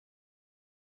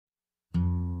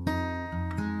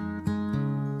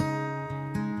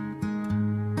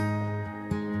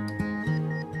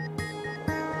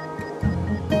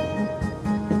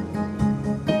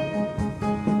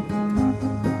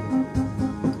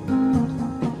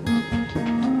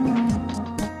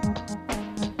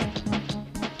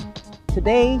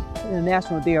today, in the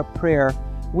National Day of Prayer,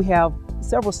 we have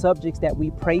several subjects that we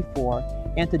pray for.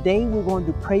 And today we're going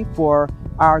to pray for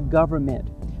our government.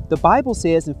 The Bible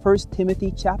says in 1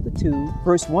 Timothy chapter 2,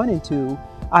 verse 1 and 2,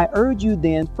 I urge you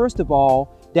then, first of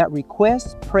all, that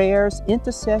requests, prayers,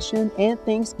 intercession, and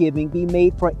thanksgiving be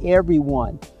made for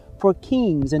everyone, for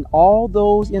kings and all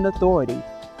those in authority,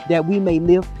 that we may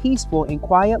live peaceful and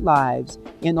quiet lives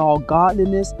in all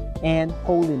godliness and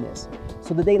holiness.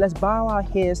 So today, let's bow our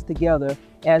heads together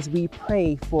as we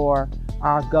pray for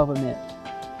our government.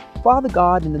 Father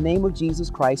God, in the name of Jesus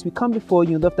Christ, we come before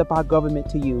you and lift up our government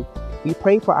to you. We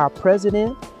pray for our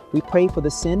president. We pray for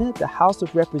the Senate, the House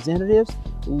of Representatives,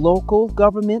 local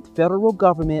government, federal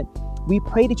government. We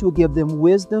pray that you will give them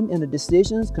wisdom in the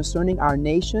decisions concerning our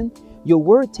nation. Your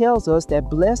word tells us that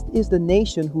blessed is the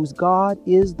nation whose God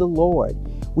is the Lord.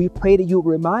 We pray that you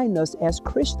will remind us as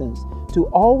Christians to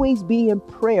always be in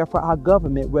prayer for our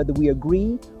government, whether we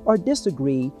agree or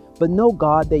disagree, but know,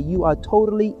 God, that you are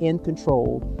totally in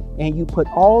control and you put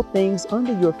all things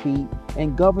under your feet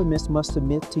and governments must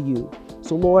submit to you.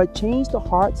 So Lord, change the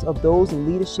hearts of those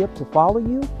in leadership to follow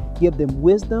you, give them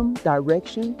wisdom,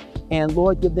 direction, and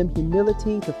Lord, give them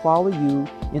humility to follow you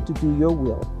and to do your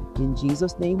will. In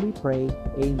Jesus' name we pray,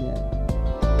 amen.